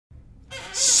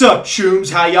Sup, chooms,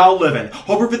 how y'all living?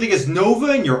 Hope everything is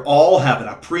Nova and you're all having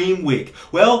a preem week.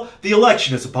 Well, the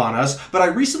election is upon us, but I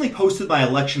recently posted my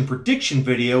election prediction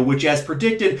video, which as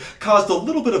predicted, caused a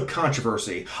little bit of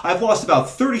controversy. I've lost about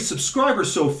 30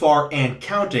 subscribers so far and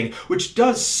counting, which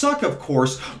does suck of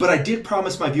course, but I did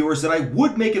promise my viewers that I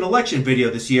would make an election video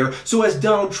this year, so as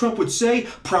Donald Trump would say,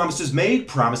 promises made,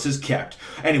 promises kept.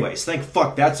 Anyways, thank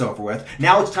fuck that's over with.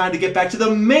 Now it's time to get back to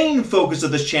the main focus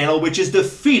of this channel, which is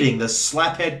defeating the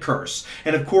slaphead curse.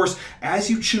 And of course, as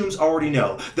you chooms already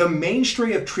know, the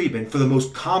mainstay of treatment for the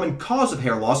most common cause of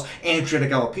hair loss, androgenetic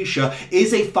alopecia,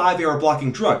 is a 5-AR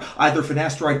blocking drug, either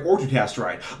finasteride or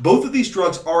dutasteride. Both of these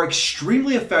drugs are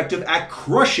extremely effective at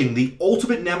crushing the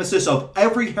ultimate nemesis of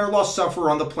every hair loss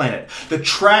sufferer on the planet, the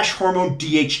trash hormone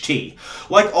DHT.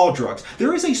 Like all drugs,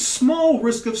 there is a small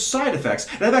risk of side effects,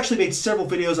 and I've actually made several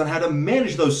videos on how to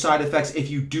manage those side effects if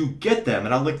you do get them,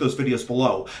 and I'll link those videos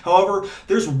below. However,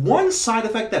 there's one side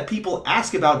effect that people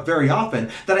ask about very often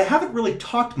that I haven't really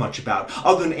talked much about,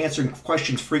 other than answering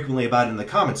questions frequently about it in the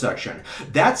comment section.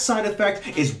 That side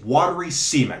effect is watery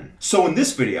semen. So in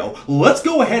this video, let's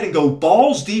go ahead and go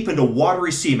balls deep into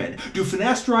watery semen. Do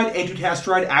finasteride and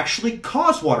dutasteride actually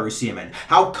cause watery semen?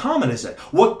 How common is it?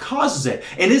 What causes it?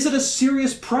 And is it a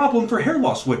serious problem for hair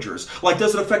loss witchers? Like,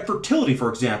 does it affect fertility, for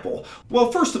example?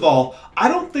 Well, first of all, I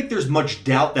don't think there's much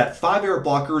doubt that 5-AR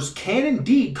blockers can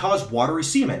indeed cause watery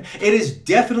semen. It is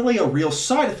definitely a real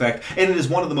side effect, and it is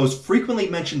one of the most frequently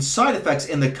mentioned side effects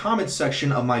in the comments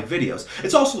section of my videos.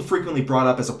 It's also frequently brought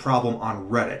up as a problem on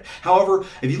Reddit. However,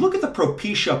 if you look at the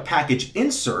Propecia package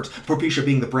insert, Propecia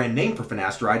being the brand name for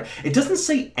finasteride, it doesn't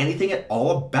say anything at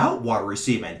all about watery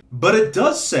semen. But it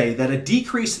does say that a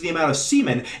decrease in the amount of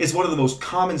semen is one of the most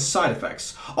common side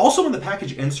effects. Also in the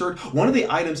package insert, one of the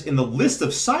items in the list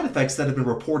of side effects that have been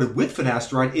reported with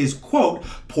finasteride is, quote,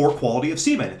 poor quality of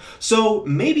semen. So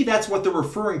maybe that's what they're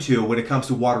referring to when it comes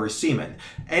to watery semen.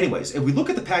 Anyways, if we look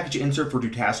at the package insert for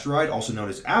dutasteride, also known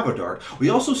as Avodart, we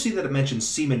also see that it mentions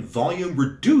semen volume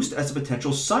reduced as a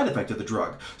potential side effect of the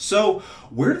drug. So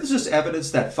where does this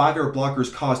evidence that 5-AR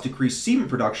blockers cause decreased semen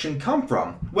production come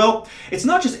from? Well, it's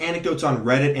not just anecdotes on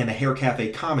Reddit and the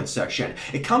Haircafe comments section.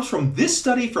 It comes from this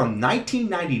study from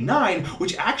 1999,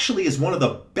 which actually is one of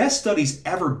the best studies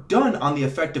ever done on the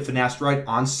effect of finasteride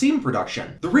on semen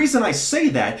production. The reason I say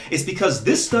that is because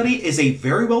this study is a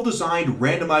very well-designed,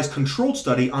 randomized, controlled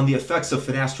study on the effects of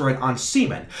finasteride on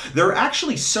semen. There are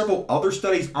actually several other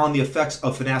studies on the effects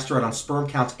of finasteride on sperm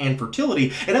counts and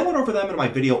fertility, and I went over them in my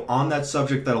video on that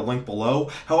subject that I'll link below.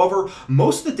 However,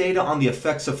 most of the data on the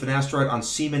effects of finasteride on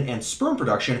semen and sperm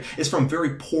production is from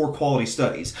very poor quality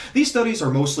studies. These studies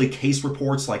are mostly case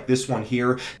reports like this one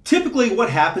here. Typically, what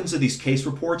happens in these case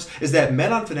reports is that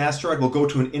men on finasteride will go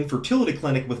to an infertility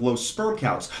clinic with low sperm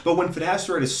counts, but when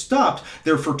finasteride is stopped,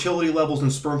 their fertility levels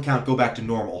and sperm count go back to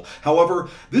normal. However,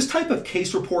 this type of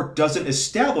case report doesn't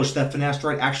establish that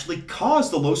finasteride actually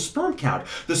caused the low sperm count.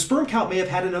 The sperm count may have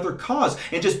had another cause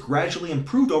and just gradually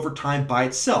improved over time by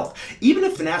itself. Even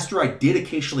if finasteride did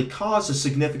occasionally cause a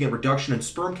significant reduction in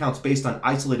sperm counts based on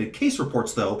isolated case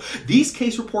reports though, these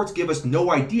case reports give us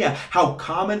no idea how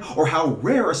common or how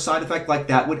rare a side effect like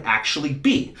that would actually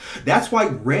be. That's why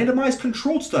randomized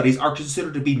controlled studies are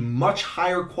considered to be much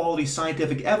higher quality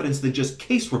scientific evidence than just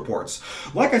case reports.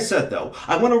 Like I said though,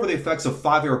 I went over the effects of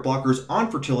 5-AR blockers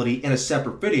on fertility in a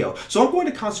separate video, so I'm going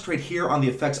to concentrate here on the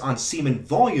effects on semen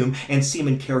volume and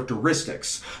semen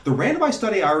characteristics. The randomized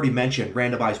study I already mentioned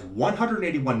randomized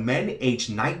 181 men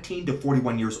aged 19 to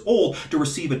 41 years old to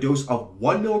receive a dose of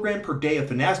 1 milligram per day of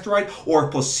finasteride or a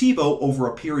placebo over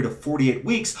a period of 48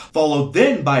 weeks, followed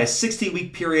then by a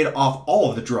 60-week period off all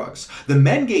of the drugs. The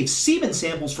men gave semen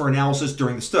samples for analysis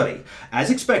during the study. As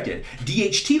expected,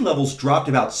 DHT levels dropped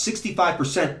about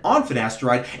 65% on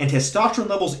finasteride and testosterone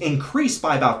levels increased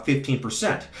by about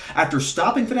 15%. After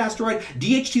stopping finasteride,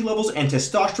 DHT levels and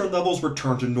testosterone levels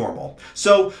returned to normal.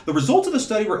 So the results of the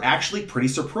study were actually pretty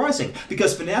surprising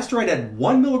because finasteride at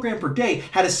 1 milligram per day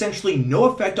had essentially no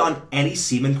effect on any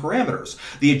semen parameters.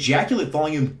 The ejaculate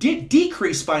volume did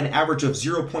decrease by an average of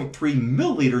 0.3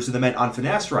 milliliters in the men on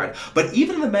finasteride, but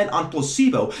even in the men on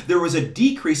placebo, there was a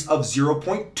decrease of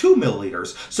 0.2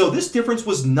 milliliters, so this difference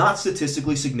was not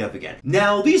statistically significant.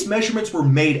 Now, these measurements were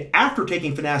made after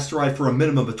taking finasteride for a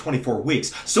minimum of 24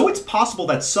 weeks, so it's possible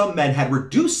that some men had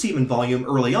reduced semen volume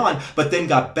early on, but then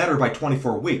got better by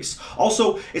 24 weeks.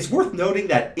 Also, it's worth noting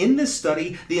that in this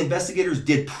study, the investigators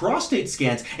did prostate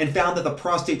scans and found that the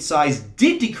prostate size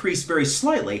did decrease very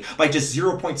slightly by just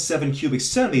 0.7 cubic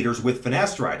centimeters with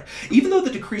finasteride. Even though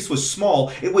the decrease was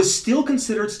small, it was still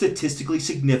considered statistically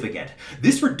significant.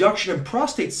 This reduction in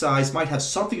prostate size might have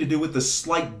something to do with the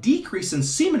slight decrease in in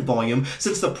semen volume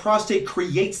since the prostate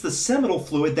creates the seminal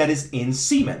fluid that is in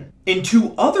semen. In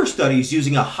 2 other studies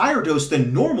using a higher dose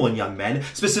than normal in young men,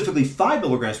 specifically 5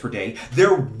 milligrams per day,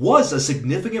 there was a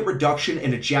significant reduction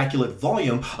in ejaculate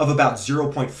volume of about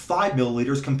 0.5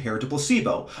 milliliters compared to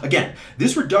placebo. Again,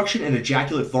 this reduction in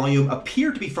ejaculate volume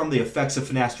appeared to be from the effects of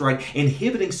finasteride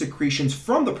inhibiting secretions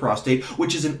from the prostate,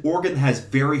 which is an organ that has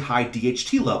very high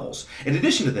DHT levels. In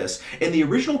addition to this, in the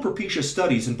original Propecia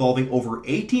studies involving over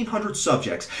 1,800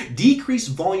 subjects, decreased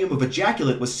volume of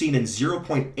ejaculate was seen in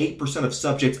 0.8% of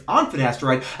subjects on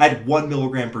finasteride at 1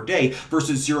 milligram per day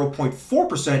versus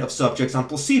 0.4% of subjects on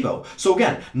placebo. So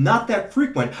again, not that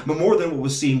frequent, but more than what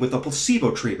was seen with the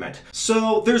placebo treatment.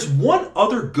 So there's one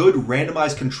other good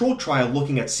randomized controlled trial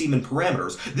looking at semen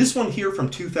parameters, this one here from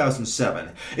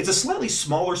 2007. It's a slightly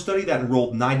smaller study that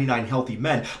enrolled 99 healthy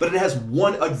men, but it has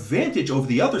one advantage over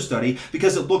the other study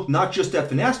because it looked not just at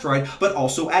finasteride, but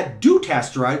also at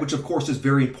dutasteride, which of course is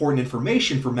very important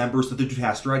information for members of the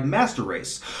dutasteride master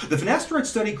race. The finasteride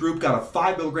study group got a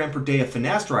 5 milligram per day of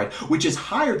finasteride, which is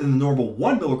higher than the normal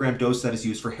 1 milligram dose that is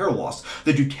used for hair loss.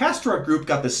 The dutasteride group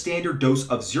got the standard dose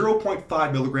of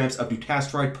 0.5 milligrams of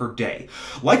dutasteride per day.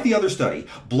 Like the other study,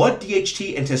 blood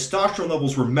DHT and testosterone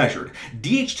levels were measured.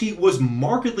 DHT was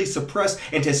markedly suppressed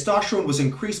and testosterone was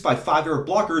increased by 5-AR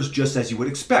blockers just as you would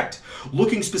expect.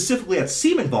 Looking specifically at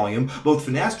semen volume, both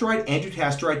finasteride and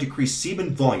dutasteride decreased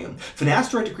semen volume.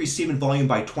 Finasteride decreased semen volume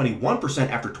by 21%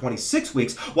 after 26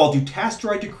 weeks, while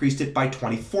dutasteride decreased it by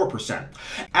 24%.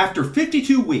 After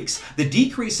 52 weeks, the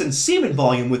decrease in semen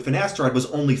volume with finasteride was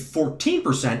only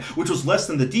 14%, which was less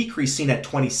than the decrease seen at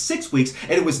 26 weeks,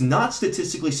 and it was not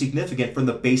statistically significant from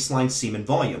the baseline semen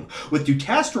volume. With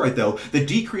dutasteride, though, the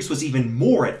decrease was even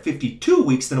more at 52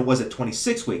 weeks than it was at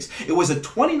 26 weeks. It was a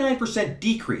 29%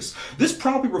 decrease. This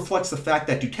probably reflects the fact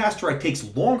that dutasteride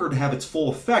takes longer to have its full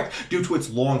effect due to its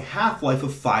long half-life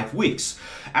of 5 weeks.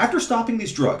 After stopping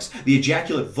these drugs, the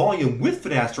ejaculate volume with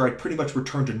finasteride pretty much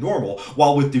returned to normal,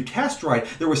 while with dutasteride,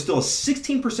 there was still a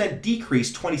 16%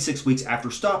 decrease 26 weeks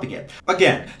after stopping it.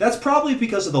 Again, that's probably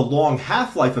because of the long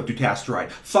half-life of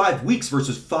dutasteride, 5 weeks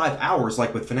versus 5 hours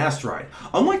like with finasteride.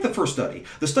 Unlike the first study,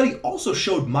 the study also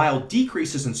showed mild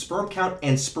decreases in sperm count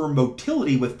and sperm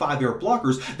motility with 5-AR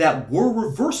blockers that were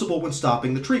reversible when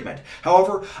stopping the treatment.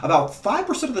 However, about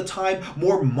 5% of the time,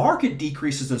 more marked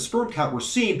decreases in sperm count were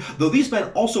seen, though these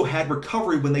men also had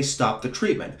recovery when they stopped the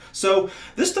treatment. So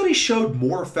this study showed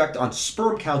more effect on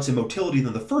sperm counts and motility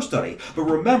than the first study, but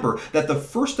remember that the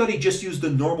first study just used the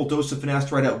normal dose of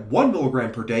finasteride at 1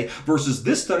 milligram per day versus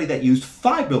this study that used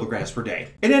 5 milligrams per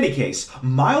day. In any case,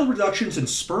 mild reductions in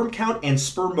sperm count and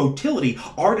sperm motility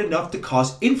aren't enough to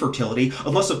cause infertility,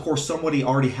 unless of course somebody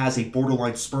already has a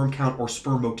borderline sperm count or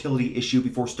sperm motility issue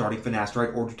before starting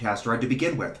finasteride or dutasteride to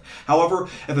begin with. However,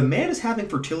 if a man is having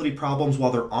fertility problems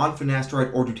while they're on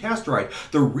finasteride or dutasteride,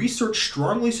 the research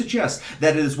strongly suggests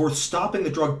that it is worth stopping the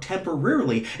drug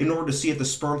temporarily in order to see if the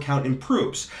sperm count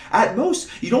improves. At most,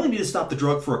 you'd only need to stop the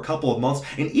drug for a couple of months,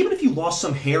 and even if you lost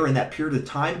some hair in that period of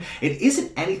time, it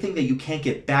isn't anything that you can't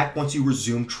get back once you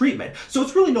resume treatment. So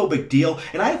it's really no big deal,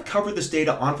 and I have covered this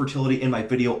data on fertility in my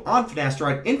video on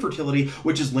finasteride infertility,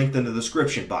 which is linked in the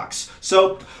description box.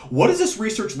 So what does this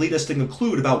research lead us to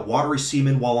conclude about watery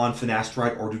semen while on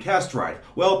finasteride or dutasteride?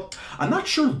 Well, I'm not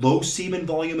sure low semen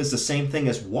volume is the same thing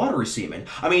as watery semen.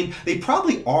 I mean, they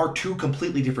probably are two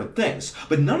completely different things,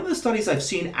 but none of the studies I've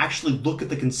seen actually look at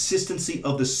the consistency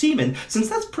of the semen, since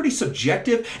that's pretty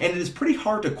subjective and it is pretty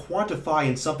hard to quantify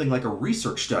in something like a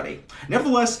research study.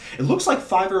 Nevertheless, it looks like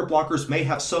 5-AR blockers may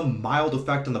have some mild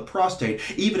effect on the prostate,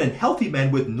 even in healthy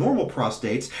men with normal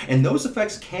prostates, and those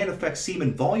effects can affect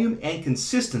semen volume and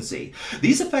consistency.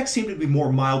 These effects seem to be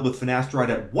more mild with finasteride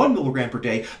at 1 milligram per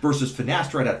day versus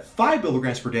finasteride at 5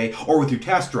 milligrams per day, or with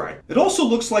dutasteride. It also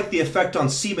looks like the effect on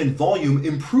semen volume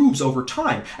improves over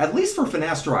time, at least for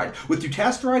finasteride. With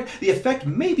dutasteride, the effect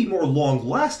may be more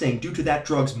long-lasting due to that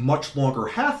drug's much longer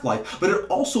half-life, but it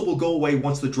also will go away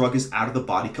once the drug is out of the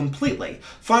body completely.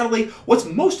 Finally, what's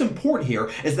most important here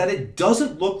is that it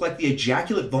doesn't look like the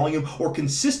ejaculate volume or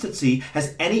consistency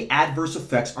has any adverse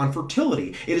effects on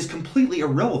fertility. It is completely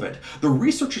irrelevant. The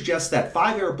research suggests that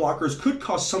 5-AR blockers could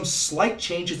cause some slight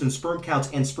changes in sperm counts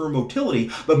and sperm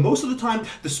motility, but most of the time,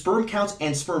 the sperm counts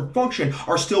and sperm function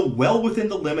are still well within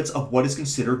the limits of what is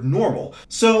considered normal.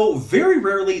 So very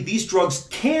rarely these drugs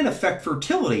can affect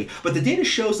fertility, but the data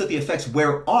shows that the effects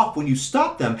wear off when you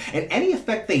stop them, and any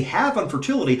effect they have on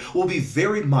fertility will be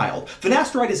very mild.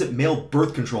 Finasteride isn't male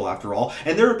birth control after all,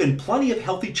 and there have been plenty of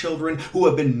healthy children who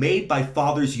have been made by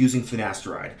fathers using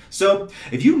finasteride. So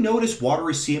if you notice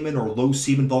watery semen or low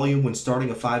semen volume when starting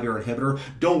a 5-AR inhibitor,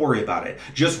 don't worry about it.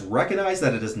 Just recognize emphasize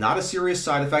that it is not a serious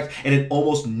side effect and it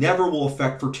almost never will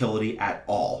affect fertility at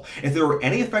all. If there were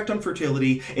any effect on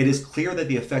fertility, it is clear that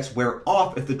the effects wear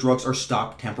off if the drugs are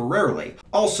stopped temporarily.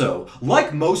 Also,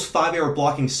 like most 5-AR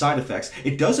blocking side effects,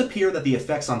 it does appear that the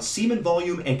effects on semen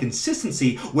volume and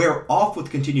consistency wear off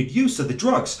with continued use of the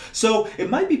drugs, so it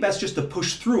might be best just to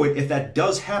push through it if that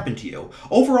does happen to you.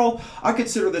 Overall, I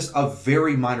consider this a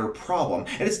very minor problem,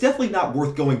 and it's definitely not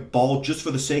worth going bald just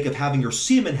for the sake of having your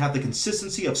semen have the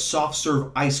consistency of soft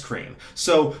serve ice cream.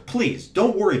 So please,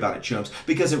 don't worry about it, chumps,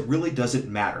 because it really doesn't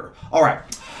matter. Alright,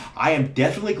 I am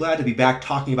definitely glad to be back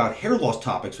talking about hair loss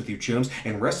topics with you, chums,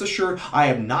 and rest assured I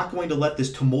am not going to let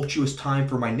this tumultuous time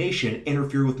for my nation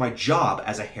interfere with my job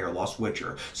as a hair loss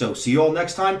witcher. So see you all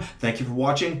next time. Thank you for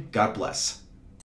watching. God bless.